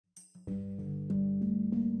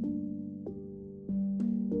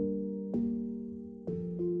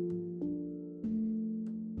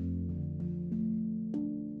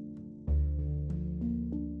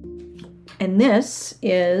And this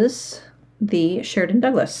is the Sheridan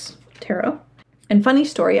Douglas Tarot. And funny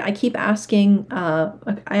story, I keep asking,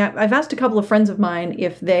 I've asked a couple of friends of mine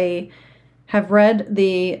if they have read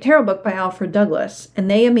the tarot book by Alfred Douglas, and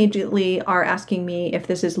they immediately are asking me if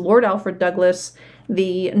this is Lord Alfred Douglas,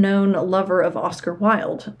 the known lover of Oscar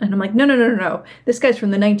Wilde. And I'm like, no, no, no, no, no. This guy's from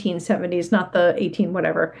the 1970s, not the 18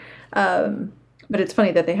 whatever. But it's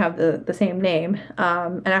funny that they have the same name.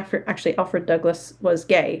 And actually, Alfred Douglas was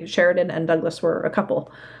gay. Sheridan and Douglas were a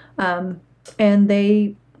couple. And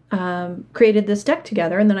they created this deck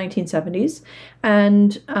together in the 1970s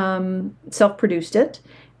and self-produced it.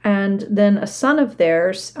 And then a son of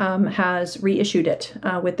theirs has reissued it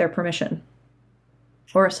with their permission.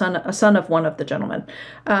 Or a son of one of the gentlemen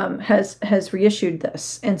has reissued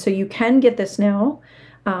this. And so you can get this now.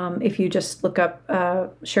 If you just look up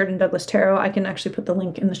Sheridan Douglas Tarot, I can actually put the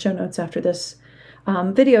link in the show notes after this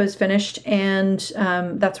video is finished, and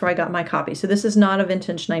that's where I got my copy. So this is not a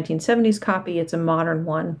vintage 1970s copy, it's a modern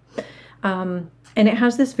one. And it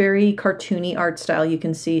has this very cartoony art style. You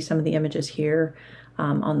can see some of the images here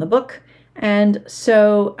on the book. And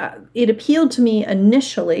so it appealed to me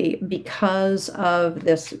initially because of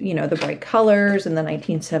this, you know, the bright colors and the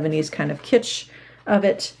 1970s kind of kitsch of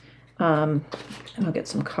it. And I'll get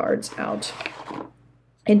some cards out.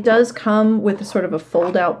 It does come with a sort of a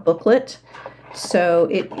fold-out booklet, so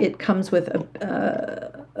it comes with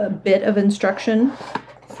a bit of instruction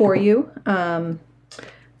for you.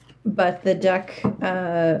 But the deck,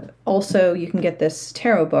 also you can get this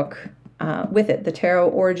tarot book with it, The Tarot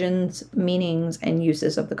Origins, Meanings, and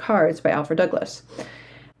Uses of the Cards by Alfred Douglas.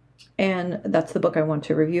 And that's the book I want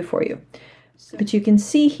to review for you. But you can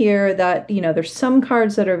see here that, you know, there's some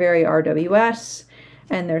cards that are very RWS,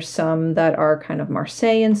 and there's some that are kind of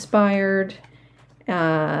Marseille inspired,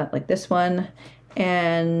 like this one,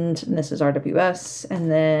 and this is RWS,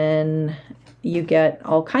 and then you get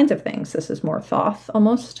all kinds of things. This is more Thoth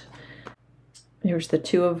almost. Here's the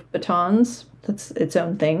Two of Batons, that's its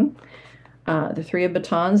own thing. The Three of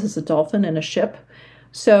Batons is a dolphin and a ship.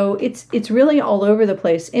 So it's really all over the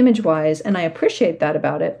place image-wise, and I appreciate that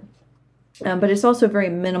about it. But it's also very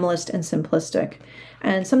minimalist and simplistic.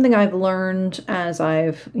 And something I've learned as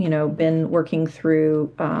I've, you know, been working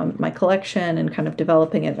through my collection and kind of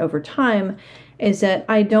developing it over time is that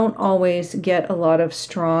I don't always get a lot of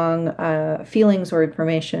strong feelings or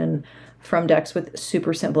information from decks with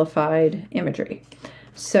super simplified imagery.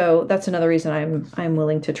 So that's another reason I'm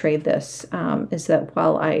willing to trade this, is that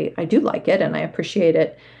while I do like it and I appreciate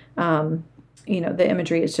it, you know, the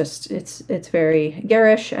imagery is just, it's very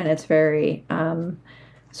garish and it's very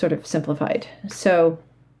sort of simplified. So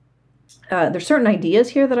there's certain ideas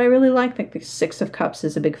here that I really like the Six of Cups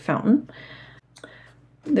is a big fountain.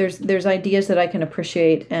 There's ideas that I can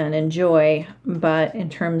appreciate and enjoy, but in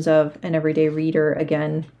terms of an everyday reader,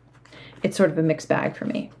 again, it's sort of a mixed bag for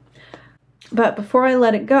me. But before I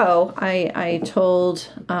let it go, I told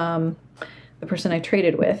the person I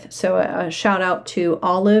traded with. So a shout out to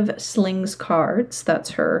Olive Slings Cards.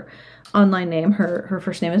 That's her online name. Her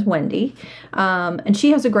first name is Wendy. And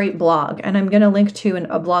she has a great blog, and I'm going to link to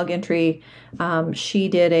a blog entry. She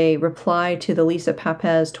did a reply to the Lisa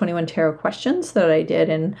Papez 21 Tarot questions that I did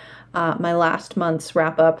in my last month's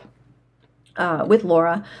wrap up with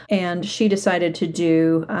Laura. And she decided to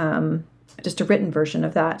do just a written version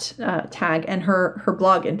of that tag. And her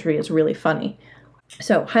blog entry is really funny.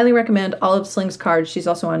 So highly recommend Olive Slings Cards. She's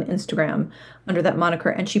also on Instagram under that moniker,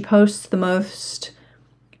 and she posts the most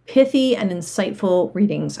pithy and insightful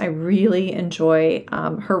readings. I really enjoy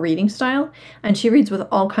her reading style, and she reads with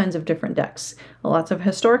all kinds of different decks. Lots of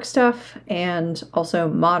historic stuff and also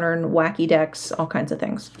modern wacky decks, all kinds of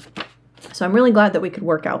things. So I'm really glad that we could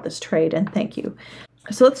work out this trade, and thank you.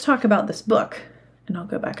 So let's talk about this book, and I'll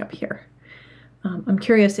go back up here. I'm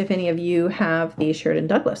curious if any of you have the Sheridan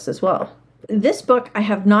Douglas as well. This book I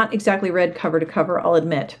have not exactly read cover to cover, I'll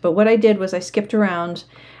admit, but what I did was I skipped around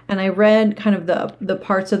and I read kind of the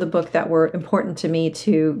parts of the book that were important to me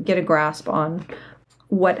to get a grasp on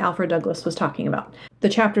what Alfred Douglas was talking about. The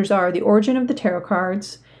chapters are The Origin of the Tarot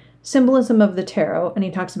Cards, Symbolism of the Tarot, and he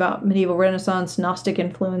talks about medieval Renaissance, Gnostic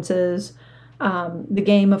influences, the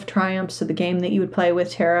Game of Triumphs, so the game that you would play with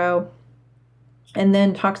tarot, and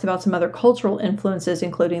then talks about some other cultural influences,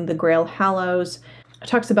 including the Grail Hallows. It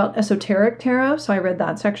talks about esoteric tarot, so I read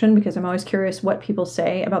that section because I'm always curious what people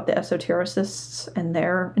say about the esotericists and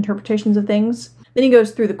their interpretations of things. Then he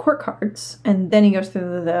goes through the court cards, and then he goes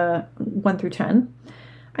through the 1 through 10.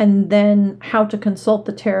 And then how to consult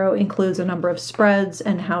the tarot includes a number of spreads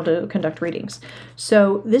and how to conduct readings.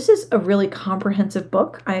 So this is a really comprehensive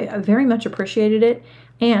book. I very much appreciated it.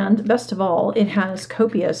 And best of all, it has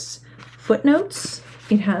copious footnotes.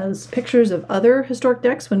 It has pictures of other historic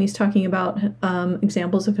decks when he's talking about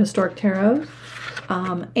examples of historic tarot,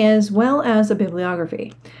 as well as a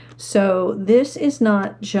bibliography. So this is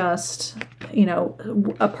not just, you know,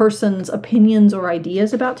 a person's opinions or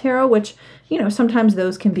ideas about tarot, which, you know, sometimes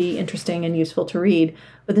those can be interesting and useful to read,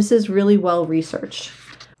 but this is really well researched.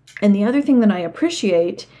 And the other thing that I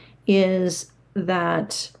appreciate is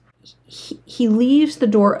that he leaves the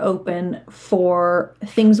door open for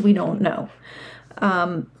things we don't know.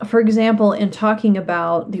 For example, in talking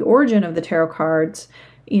about the origin of the tarot cards,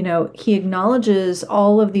 you know, he acknowledges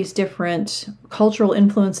all of these different cultural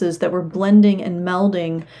influences that were blending and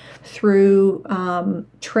melding through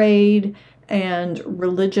trade and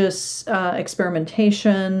religious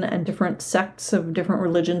experimentation and different sects of different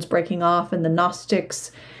religions breaking off, and the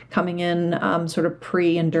Gnostics coming in sort of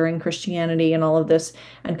pre and during Christianity and all of this,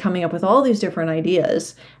 and coming up with all these different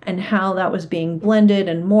ideas, and how that was being blended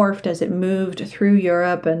and morphed as it moved through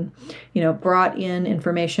Europe, and, you know, brought in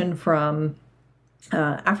information from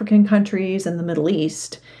African countries and the Middle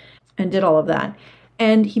East, and did all of that.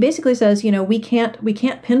 And he basically says, you know, we can't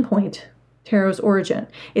pinpoint tarot's origin.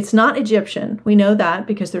 It's not Egyptian. We know that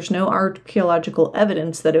because there's no archaeological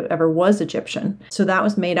evidence that it ever was Egyptian. So that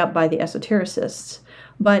was made up by the esotericists.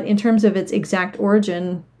 But in terms of its exact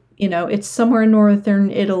origin, you know, it's somewhere in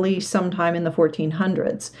northern Italy sometime in the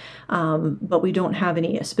 1400s. But we don't have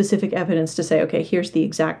any specific evidence to say, okay, here's the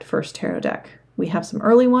exact first tarot deck. We have some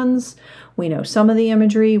early ones. We know some of the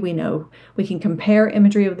imagery. We know we can compare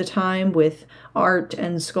imagery of the time with art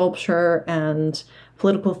and sculpture and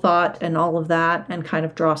political thought and all of that, and kind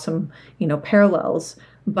of draw some, you know, parallels,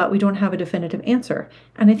 but we don't have a definitive answer.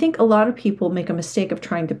 And I think a lot of people make a mistake of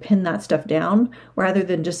trying to pin that stuff down rather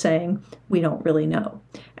than just saying, we don't really know.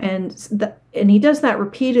 And he does that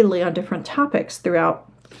repeatedly on different topics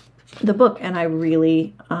throughout the book, and I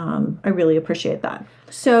really appreciate that.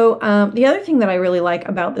 So the other thing that I really like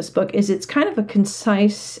about this book is it's kind of a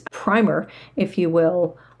concise primer, if you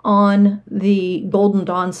will, on the Golden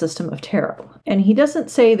Dawn system of tarot. And he doesn't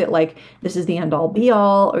say that, like, this is the end-all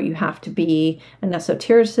be-all, or you have to be an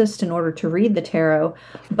esotericist in order to read the tarot,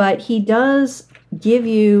 but he does give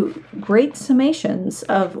you great summations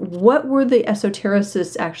of what were the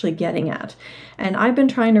esotericists actually getting at. And I've been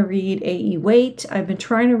trying to read A.E. Waite. I've been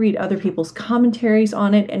trying to read other people's commentaries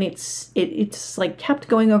on it, and it's like kept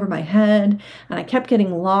going over my head, and I kept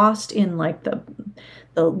getting lost in like the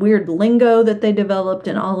weird lingo that they developed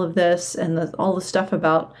and all of this, and all the stuff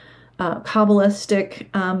about Kabbalistic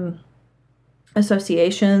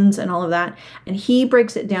associations and all of that. And he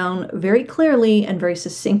breaks it down very clearly and very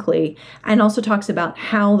succinctly, and also talks about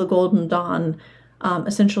how the Golden Dawn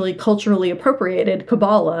essentially culturally appropriated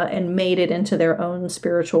Kabbalah and made it into their own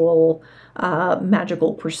spiritual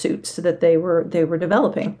magical pursuits that they were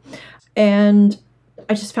developing. And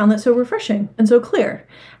I just found that so refreshing and so clear.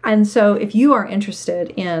 And so if you are interested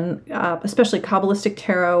in especially Kabbalistic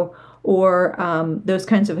tarot or those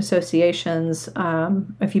kinds of associations,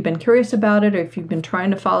 if you've been curious about it, or if you've been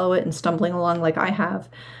trying to follow it and stumbling along like I have,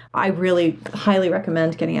 I really highly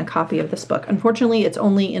recommend getting a copy of this book. Unfortunately, it's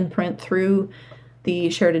only in print through the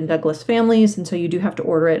Sheridan Douglas families, and so you do have to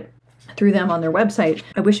order it through them on their website.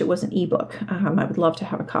 I wish it was an ebook. I would love to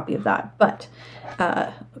have a copy of that. But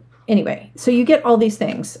anyway, so you get all these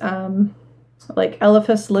things, like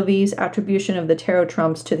Eliphas Levi's attribution of the tarot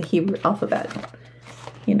trumps to the Hebrew alphabet.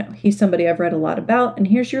 You know, he's somebody I've read a lot about, and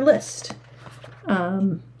here's your list.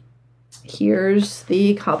 Here's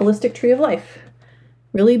the Kabbalistic Tree of Life,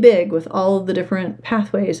 really big with all of the different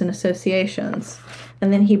pathways and associations.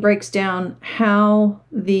 And then he breaks down how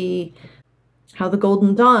the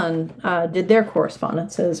Golden Dawn did their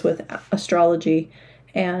correspondences with astrology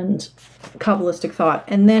and Kabbalistic thought.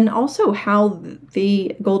 And then also how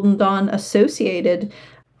the Golden Dawn associated,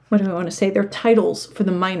 what do I want to say, their titles for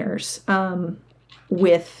the minors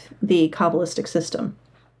with the Kabbalistic system.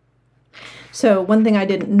 So one thing I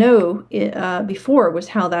didn't know before was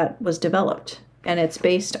how that was developed. And it's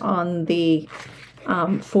based on the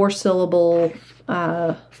 4-syllable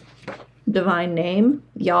divine name,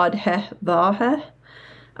 Yod Heh Vah Heh,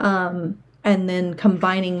 and then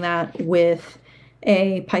combining that with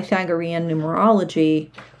a Pythagorean numerology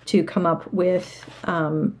to come up with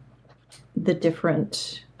the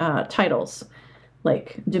different titles,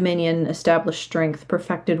 like dominion, established strength,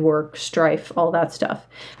 perfected work, strife, all that stuff.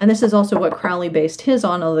 And this is also what Crowley based his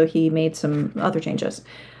on, although he made some other changes.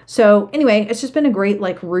 So anyway, it's just been a great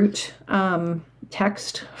like root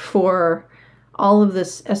text for all of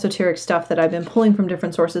this esoteric stuff that I've been pulling from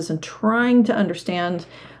different sources and trying to understand,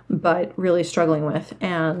 but really struggling with.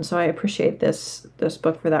 And so I appreciate this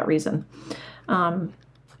book for that reason.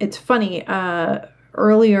 It's funny.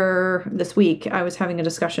 Earlier this week, I was having a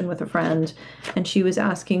discussion with a friend, and she was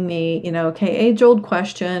asking me, okay, age-old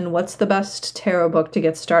question, what's the best tarot book to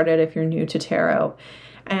get started if you're new to tarot?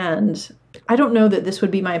 And I don't know that this would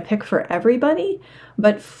be my pick for everybody,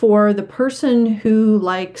 but for the person who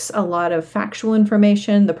likes a lot of factual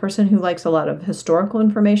information, the person who likes a lot of historical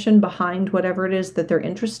information behind whatever it is that they're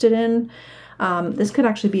interested in, this could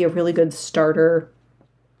actually be a really good starter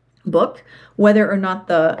book, whether or not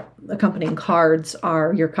the accompanying cards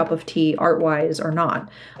are your cup of tea art-wise or not.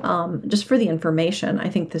 Just for the information, I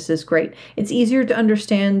think this is great. It's easier to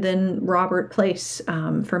understand than Robert Place,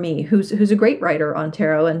 for me, who's a great writer on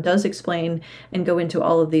tarot and does explain and go into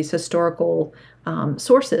all of these historical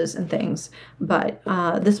sources and things. But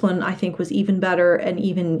this one I think was even better and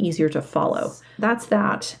even easier to follow. That's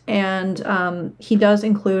that. And he does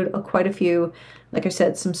include quite a few, like I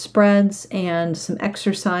said, some spreads and some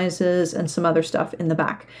exercises and some other stuff in the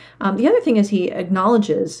back. The other thing is he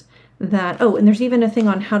acknowledges that, and there's even a thing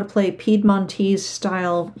on how to play Piedmontese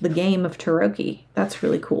style, the game of Tarocchi. That's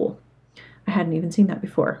really cool. I hadn't even seen that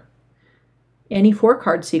before. Any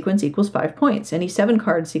 4-card sequence equals 5 points. Any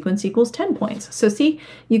 7-card sequence equals 10 points. So see,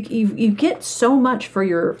 you get so much for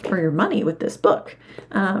your money with this book.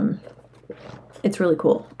 It's really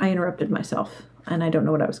cool. I interrupted myself, and I don't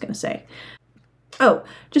know what I was going to say. Oh,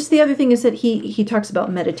 just the other thing is that he talks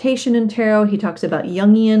about meditation in tarot. He talks about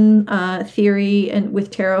Jungian theory and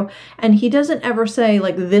with tarot, and he doesn't ever say,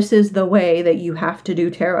 like, this is the way that you have to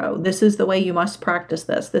do tarot. This is the way you must practice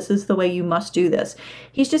this. This is the way you must do this.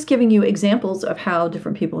 He's just giving you examples of how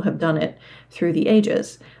different people have done it through the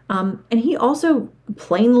ages. And he also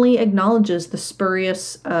plainly acknowledges the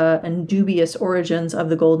spurious and dubious origins of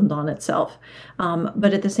the Golden Dawn itself.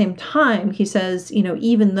 But at the same time, he says,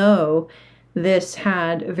 even though this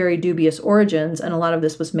had very dubious origins and a lot of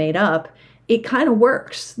this was made up, it kind of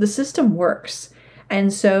works. The system works.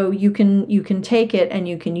 And so you can take it and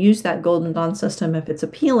you can use that Golden Dawn system if it's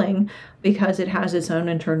appealing, because it has its own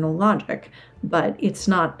internal logic. But it's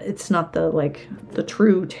not the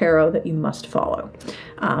true tarot that you must follow.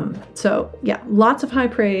 So yeah, lots of high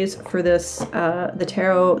praise for this, the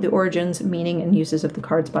tarot, the origins, meaning, and uses of the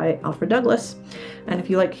cards by Alfred Douglas. And if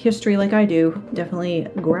you like history like I do, definitely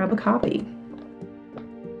grab a copy.